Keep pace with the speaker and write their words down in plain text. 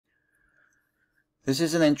This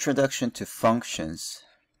is an introduction to functions.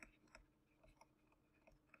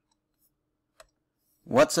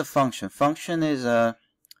 What's a function? Function is a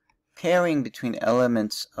pairing between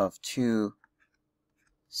elements of two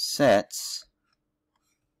sets.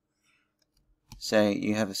 Say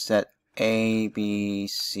you have a set A, B,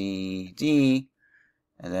 C, D,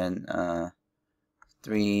 and then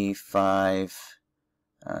 3, 5,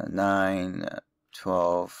 9,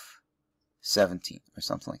 12, 17, or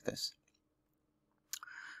something like this.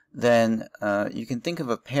 Then you can think of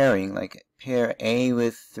a pairing, like pair A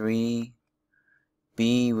with 3,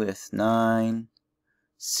 B with 9,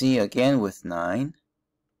 C again with 9,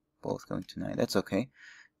 both going to 9, that's okay,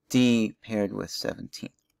 D paired with 17.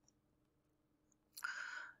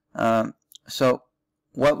 So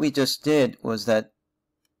what we just did was that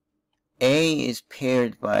A is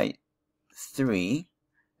paired by 3,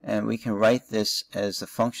 and we can write this as a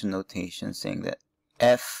function notation saying that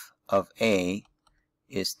f of A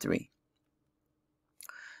is 3.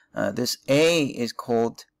 This A is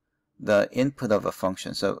called the input of a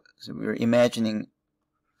function. So we're imagining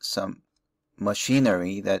some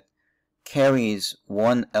machinery that carries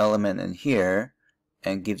one element in here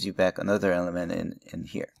and gives you back another element in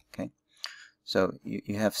here. Okay, so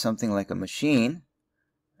you have something like a machine,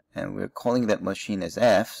 and we're calling that machine as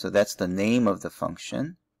f, so that's the name of the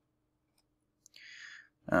function.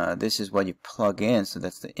 This is what you plug in, so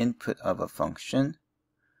that's the input of a function,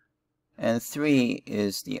 and 3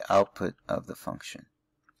 is the output of the function.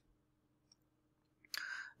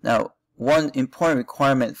 Now, one important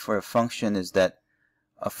requirement for a function is that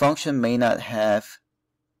a function may not have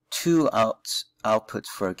two outputs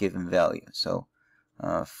for a given value. So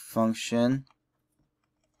function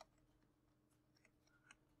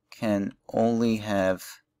can only have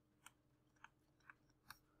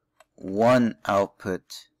one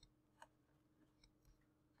output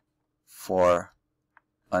for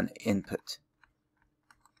an input.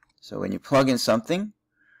 So when you plug in something,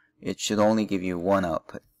 it should only give you one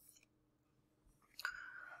output.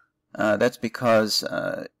 That's because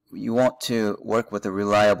you want to work with a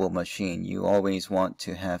reliable machine. You always want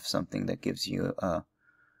to have something that gives you a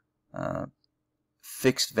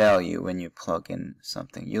fixed value when you plug in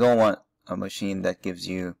something. You don't want a machine that gives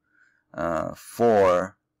you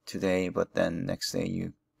 4 today, but then next day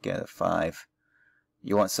you get a 5.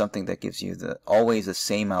 You want something that gives you always the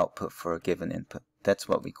same output for a given input. That's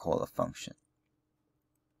what we call a function.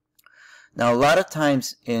 Now, a lot of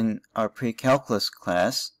times in our pre-calculus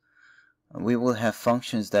class, we will have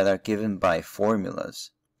functions that are given by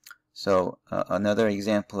formulas. So another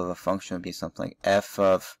example of a function would be something like f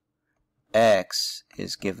of x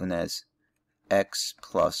is given as x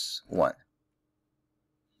plus 1.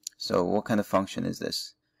 So what kind of function is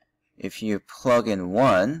this? If you plug in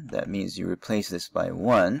 1, that means you replace this by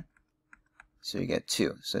 1, so you get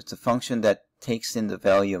 2. So it's a function that takes in the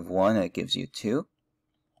value of 1 and it gives you 2.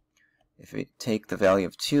 If you take the value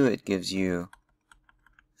of 2, it gives you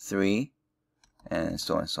 3, and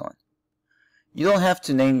so on and so on. You don't have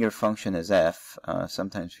to name your function as f.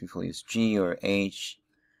 Sometimes people use g or h.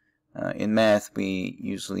 In math, we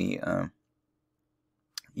usually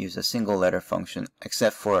use a single letter function,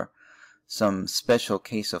 except for some special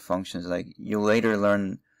case of functions. Like you'll later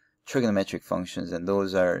learn trigonometric functions, and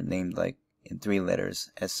those are named like in 3 letters: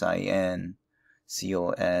 sin,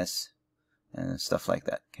 cos, and stuff like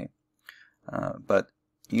that. Okay, but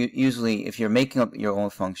usually, if you're making up your own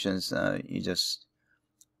functions, you just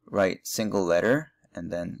write single letter, and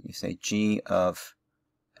then you say g of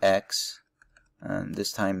x, and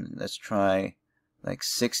this time let's try like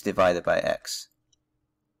 6 divided by x.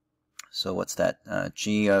 So what's that?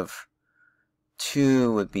 G of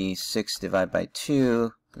 2 would be 6 divided by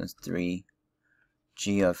 2, that's 3.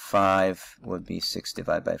 G of 5 would be 6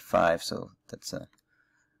 divided by 5, so that's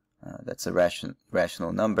a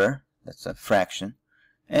rational number. That's a fraction,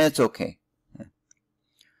 and it's okay. Yeah.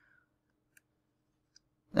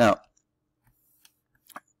 Now,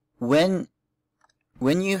 when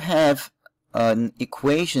you have an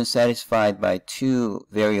equation satisfied by 2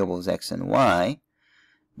 variables x and y,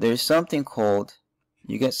 there's something called,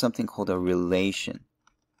 you get something called a relation.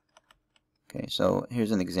 Okay, so here's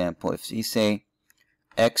an example. If you say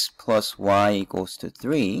x plus y equals to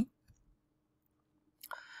 3,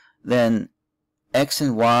 then x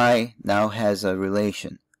and y now has a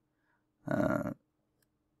relation.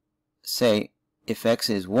 Say if x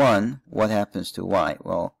is 1, what happens to y?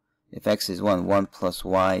 Well, if x is 1, 1 plus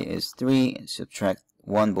y is 3, and subtract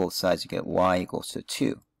 1 both sides, you get y equals to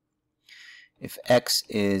 2. If x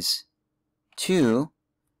is 2,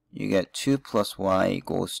 you get 2 plus y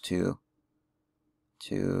equals to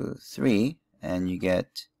 3, and you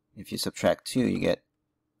get if you subtract 2, you get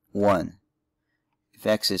 1. If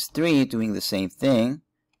x is 3, doing the same thing,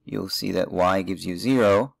 you'll see that y gives you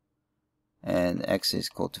 0, and x is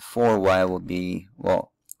equal to 4, y will be,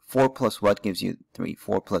 well, 4 plus what gives you 3?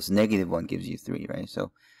 4 plus negative 1 gives you 3, right?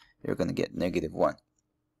 So you're going to get negative 1.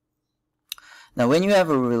 Now when you have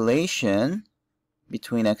a relation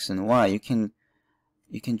between x and y, you can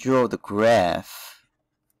draw the graph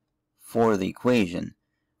for the equation,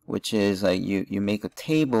 which is like you make a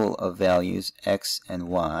table of values x and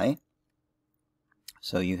y.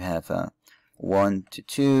 So you have 1 to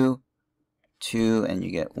 2, 2, and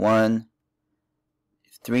you get 1.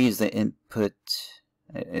 If 3 is the input,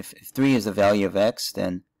 if 3 is the value of x,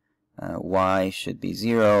 then y should be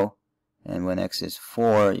 0, and when x is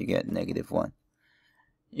 4, you get negative 1.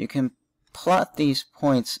 You can plot these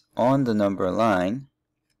points on the number line,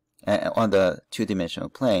 on the two-dimensional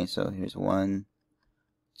plane. So here's 1,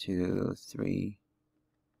 2, 3,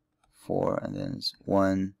 4, and then it's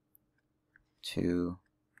 1, 2,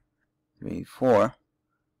 3, 4.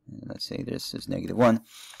 And let's say this is negative 1.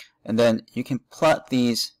 And then you can plot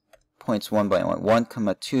these points one by one. 1,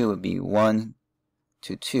 2 would be 1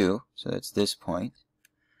 to 2, so that's this point.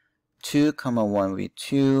 2, 1 would be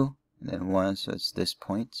 2, and then 1, so it's this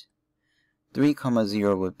point. 3,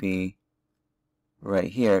 0 would be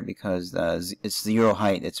right here because it's 0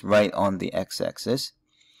 height, it's right on the x-axis.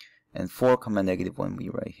 And 4, negative 1 would be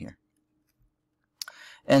right here.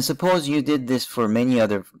 And suppose you did this for many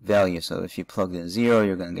other values. So if you plugged in 0,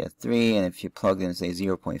 you're going to get 3. And if you plugged in, say,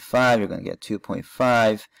 0.5, you're going to get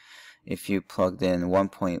 2.5. If you plugged in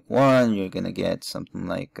 1.1, you're going to get something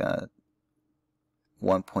like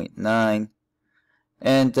 1.9.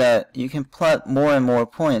 And you can plot more and more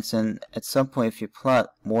points. And at some point, if you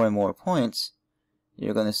plot more and more points,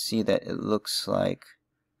 you're going to see that it looks like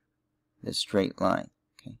this straight line.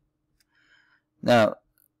 Okay. Now,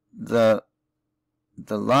 the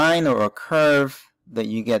line or a curve that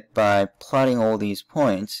you get by plotting all these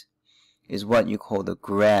points is what you call the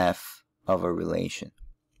graph of a relation.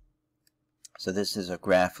 So this is a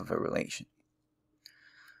graph of a relation.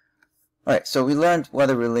 Alright, so we learned what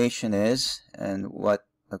a relation is and what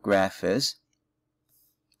a graph is.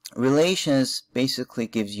 Relations basically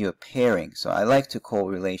gives you a pairing. So I like to call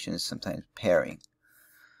relations sometimes pairing.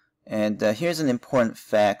 And here's an important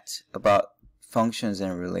fact about functions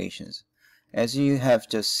and relations. As you have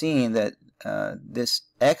just seen, that this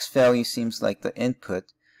x value seems like the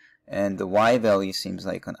input and the y value seems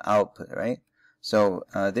like an output, right? So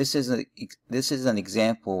this is an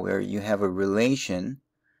example where you have a relation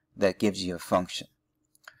that gives you a function.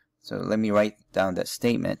 So let me write down that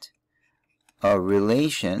statement. A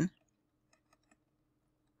relation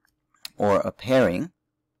or a pairing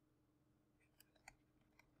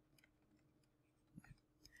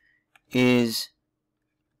is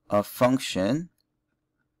a function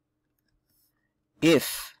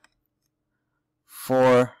if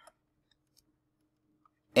for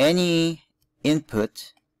any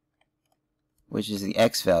input, which is the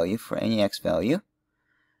x value, for any x value,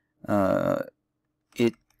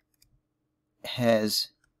 it has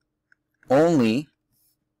only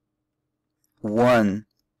one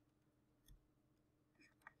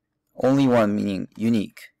meaning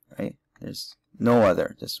unique, right? There's no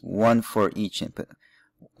other, just one for each input.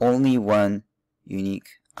 Only one unique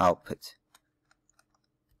output,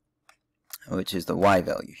 which is the y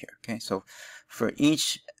value here. Okay, so for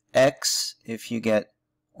each x, if you get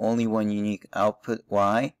only one unique output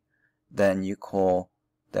y, then you call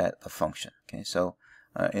that a function. Okay, so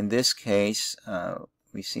in this case,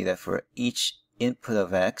 we see that for each input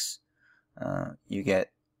of x, you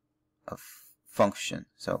get a function.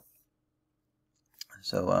 So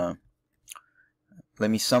let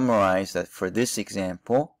me summarize that for this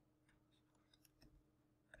example,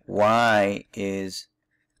 y is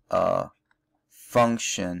a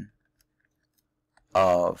function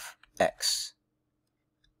of x.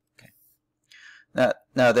 Okay.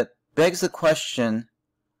 Now that begs the question,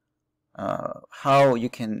 how you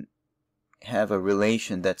can have a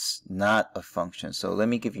relation that's not a function. So let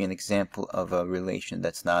me give you an example of a relation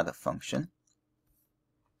that's not a function.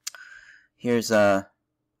 Here's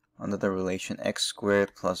another relation, x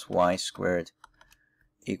squared plus y squared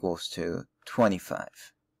equals to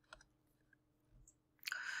 25.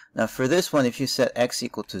 Now for this one, if you set x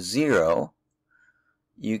equal to 0,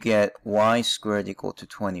 you get y squared equal to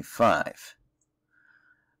 25.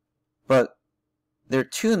 But there are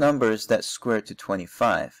two numbers that square to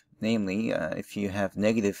 25. Namely, if you have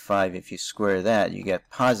negative 5, if you square that, you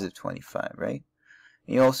get positive 25, right?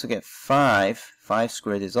 You also get 5. 5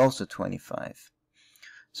 squared is also 25.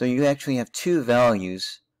 So you actually have two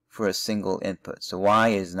values for a single input. So y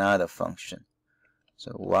is not a function.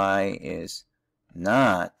 So y is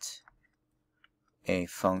not a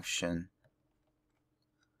function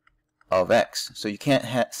of x. So you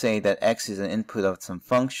can't say that x is an input of some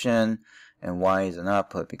function and y is an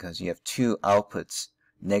output, because you have two outputs,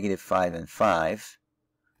 -5 and 5.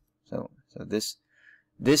 So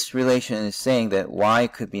this relation is saying that y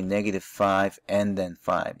could be -5 and then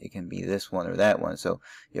 5. It can be this one or that one. So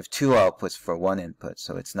you have two outputs for one input.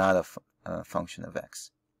 So it's not a function of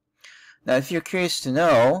x. Now, if you're curious to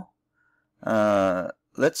know,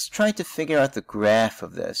 let's try to figure out the graph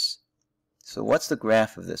of this. So what's the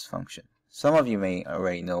graph of this function? Some of you may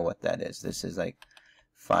already know what that is. This is like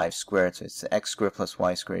 5 squared. So it's x squared plus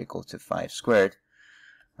y squared equal to 5 squared.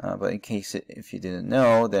 But in case if you didn't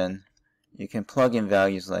know, then you can plug in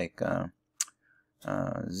values like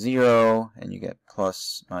 0, and you get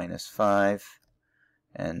plus minus 5.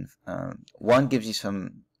 And 1 gives you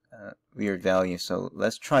some weird value. So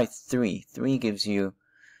let's try 3. 3 gives you,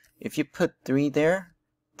 if you put 3 there,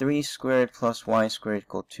 3 squared plus y squared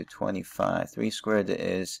equal to 25. 3 squared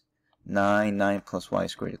is 9. 9 plus y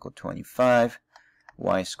squared equal to 25.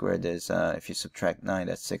 Y squared is, if you subtract 9,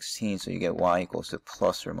 that's 16. So you get y equals to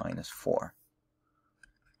plus or minus 4.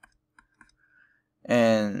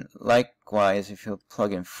 And likewise, if you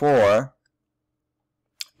plug in 4,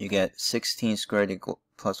 you get 16 squared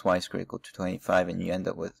plus y squared equal to 25, and you end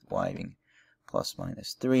up with y being plus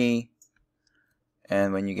minus 3.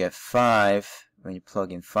 And when you get 5, when you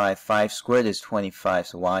plug in 5, 5 squared is 25,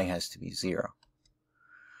 so y has to be 0.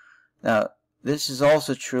 Now, this is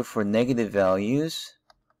also true for negative values,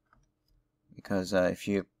 because if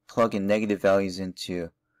you plug in negative values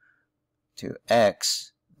into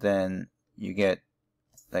x, then you get,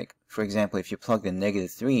 like, for example, if you plug in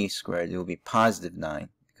 -3 squared, it will be positive 9,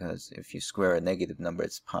 because if you square a negative number,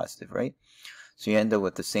 it's positive, right? So you end up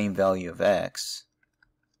with the same value of x,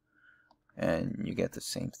 and you get the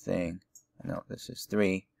same thing. No, this is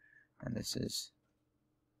 3, and this is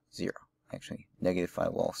 0. Actually,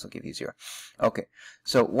 -5 will also give you 0. Okay,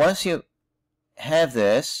 so once you have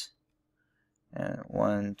this,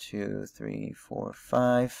 1, 2, 3, 4,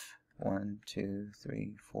 5, 1, 2,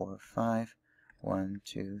 3, 4, 5, 1,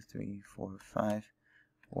 2, 3, 4, 5,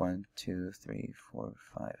 1, 2, 3, 4,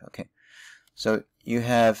 5. Okay, so you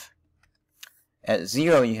have, at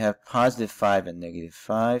 0, you have positive 5 and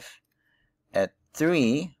 -5. At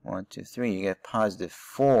 3, 1, 2, 3, you get positive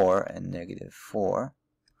 4 and -4.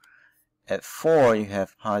 At 4, you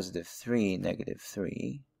have positive 3,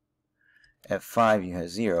 -3. At 5, you have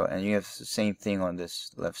 0. And you have the same thing on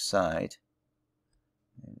this left side.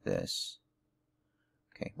 This.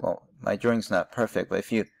 Okay, well, my drawing's not perfect, but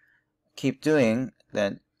if you keep doing,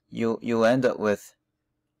 then you'll end up with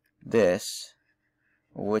this,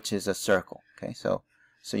 which is a circle. Okay, so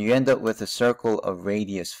you end up with a circle of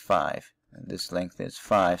radius 5. And this length is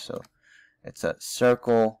 5, so it's a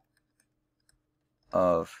circle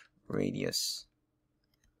of radius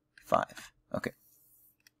 5. Okay.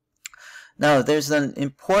 Now, there's an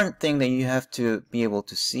important thing that you have to be able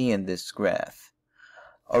to see in this graph.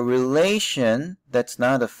 A relation that's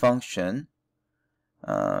not a function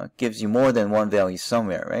gives you more than one value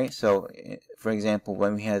somewhere, right? So, for example,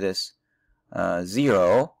 when we had this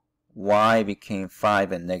 0, y became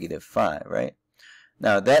 5 and -5, right?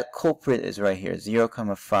 Now, that culprit is right here. 0,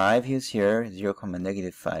 5 is here. 0,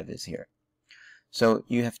 -5 is here. So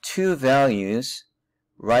you have two values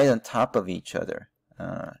right on top of each other.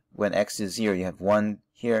 When x is 0, you have one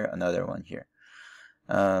here, another one here.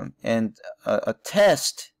 And a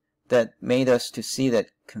test that made us to see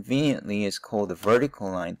that conveniently is called the vertical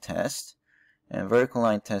line test. And vertical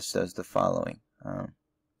line test does the following.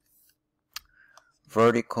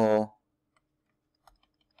 Vertical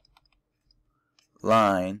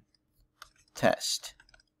line test.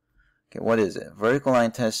 Okay, what is it? Vertical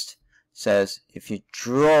line test says if you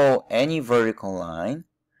draw any vertical line,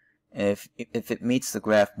 and if it meets the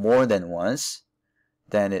graph more than once,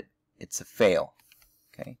 then it's a fail.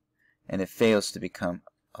 Okay, and it fails to become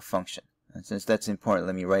a function. And since that's important,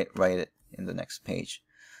 let me write it in the next page.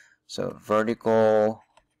 So vertical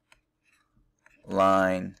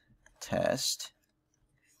line test.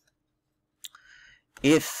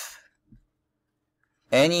 If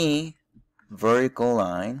any vertical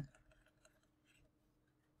line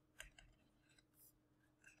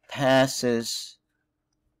passes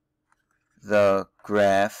the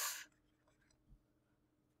graph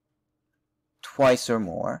twice or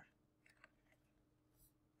more,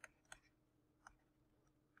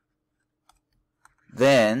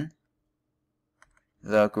 then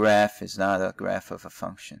the graph is not a graph of a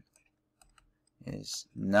function. It is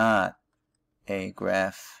not a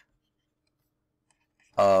graph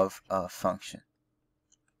of a function.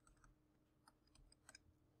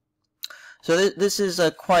 So this is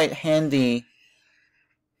a quite handy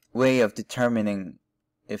way of determining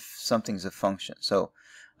if something's a function. So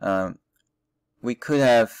we could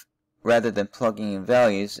have, rather than plugging in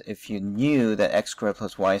values, if you knew that x squared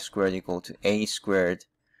plus y squared equal to a squared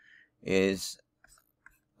is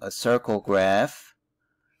a circle graph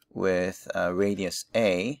with radius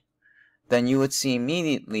a, then you would see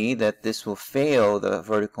immediately that this will fail the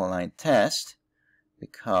vertical line test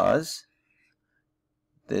because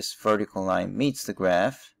this vertical line meets the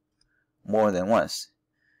graph more than once.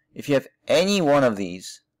 If you have any one of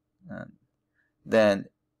these, then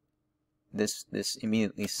this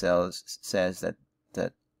immediately says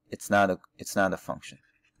that it's not a function,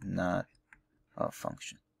 not a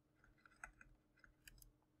function.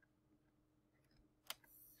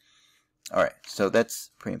 All right, so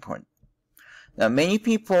that's pretty important. Now, many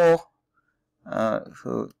people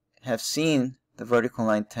who have seen the vertical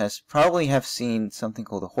line test probably have seen something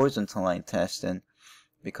called the horizontal line test, and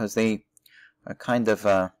because they are kind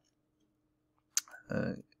of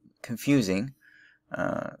confusing,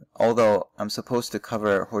 although I'm supposed to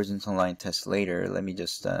cover horizontal line test later, let me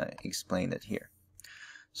just explain it here.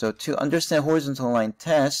 So to understand horizontal line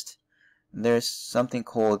test, there's something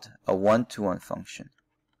called a one-to-one function.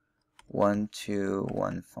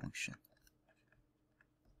 One-to-one function.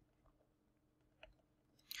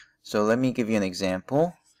 So let me give you an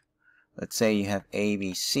example. Let's say you have A,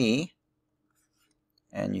 B, C,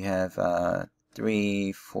 and you have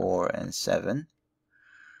 3, 4, and 7.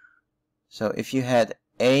 So if you had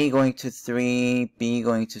A going to 3, B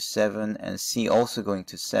going to 7, and C also going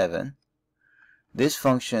to 7, this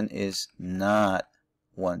function is not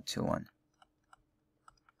one-to-one.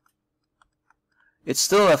 It's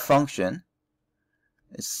still a function.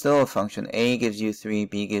 It's still a function. A gives you 3,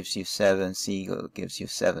 B gives you 7, C gives you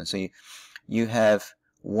 7. So you have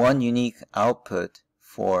one unique output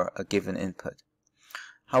for a given input.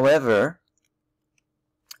 However,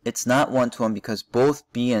 it's not one-to-one because both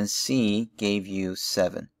B and C gave you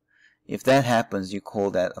 7. If that happens, you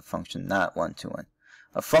call that a function not one-to-one.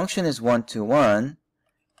 A function is one-to-one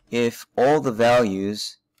if all the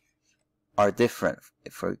values are different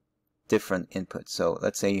for different inputs. So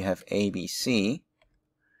let's say you have A, B, C,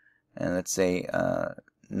 and let's say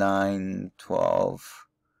 9, 12,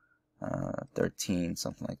 13,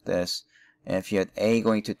 something like this. And if you had A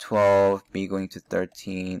going to 12, B going to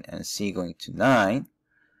 13, and C going to 9,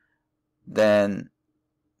 then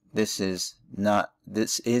this is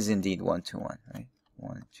indeed one-to-one, right?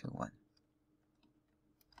 One-to-one.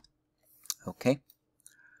 Okay.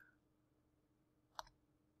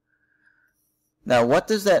 Now, what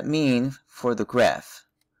does that mean for the graph?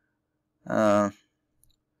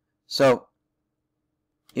 So,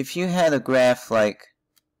 if you had a graph like,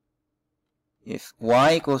 if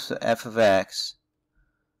y equals to f of x,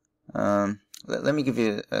 let me give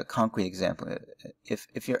you a concrete example.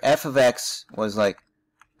 If your f of x was like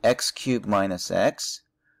x cubed minus x,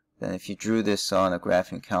 then if you drew this on a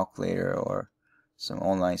graphing calculator or some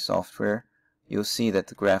online software, you'll see that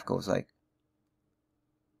the graph goes like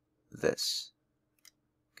this.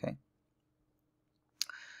 Okay.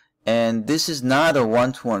 And this is not a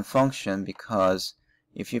one-to-one function because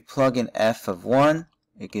if you plug in f of 1,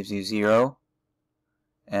 it gives you 0.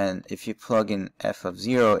 And if you plug in f of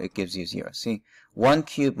 0, it gives you 0. See, 1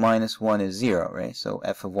 cubed minus 1 is 0, right? So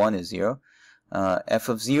f of 1 is 0. F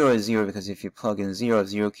of 0 is 0 because if you plug in 0,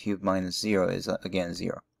 0 cubed minus 0 is again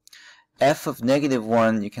 0. F of negative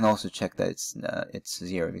 1, you can also check that it's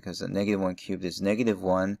 0 because the negative 1 cubed is negative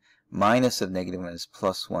 1, minus of negative 1 is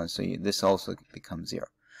plus 1, so this also becomes 0.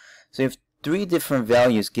 So you have 3 different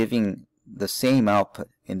values giving the same output.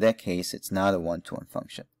 In that case, it's not a one-to-one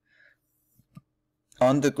function.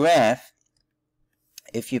 On the graph,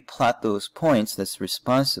 if you plot those points that's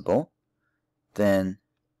responsible, then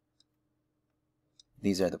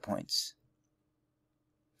these are the points.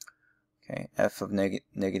 Okay, f of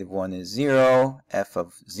negative 1 is 0, f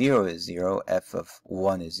of 0 is 0, f of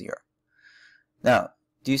 1 is 0. Now,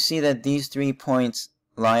 do you see that these 3 points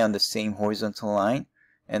lie on the same horizontal line?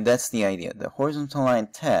 And that's the idea. The horizontal line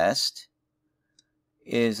test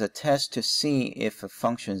is a test to see if a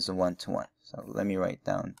function is a one-to-one. So let me write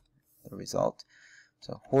down the result.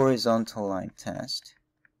 So horizontal line test.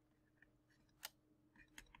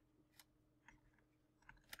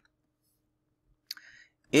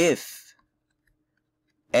 If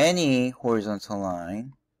any horizontal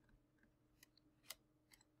line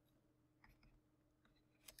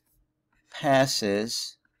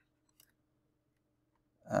passes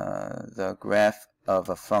the graph of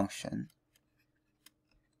a function,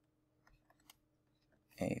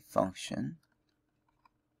 a function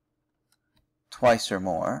twice or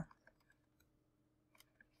more,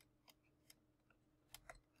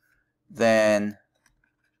 then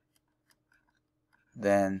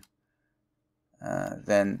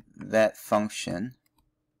that function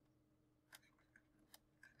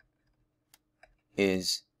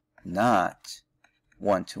is not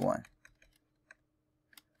one-to-one.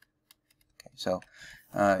 Okay, so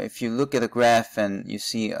if you look at a graph and you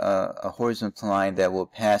see a horizontal line that will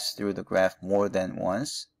pass through the graph more than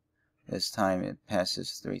once, this time it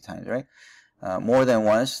passes 3 times, right? More than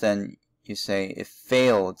once, then you say it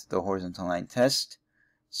failed the horizontal line test,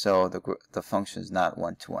 so the function is not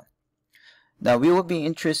one-to-one. Now we will be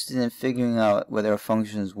interested in figuring out whether a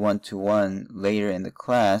function is one-to-one later in the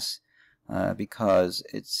class because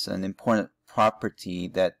it's an important property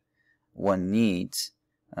that one needs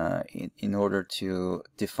in order to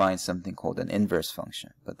define something called an inverse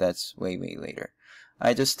function, but that's way later.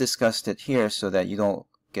 I just discussed it here so that you don't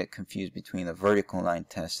get confused between a vertical line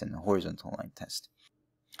test and a horizontal line test.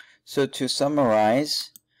 So to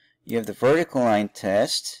summarize, you have the vertical line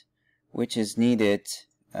test, which is needed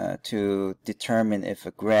to determine if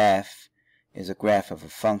a graph is a graph of a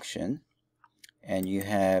function, and you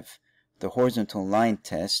have the horizontal line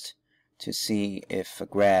test to see if a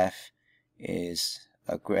graph is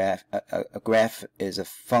a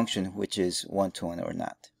function which is one-to-one or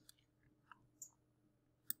not.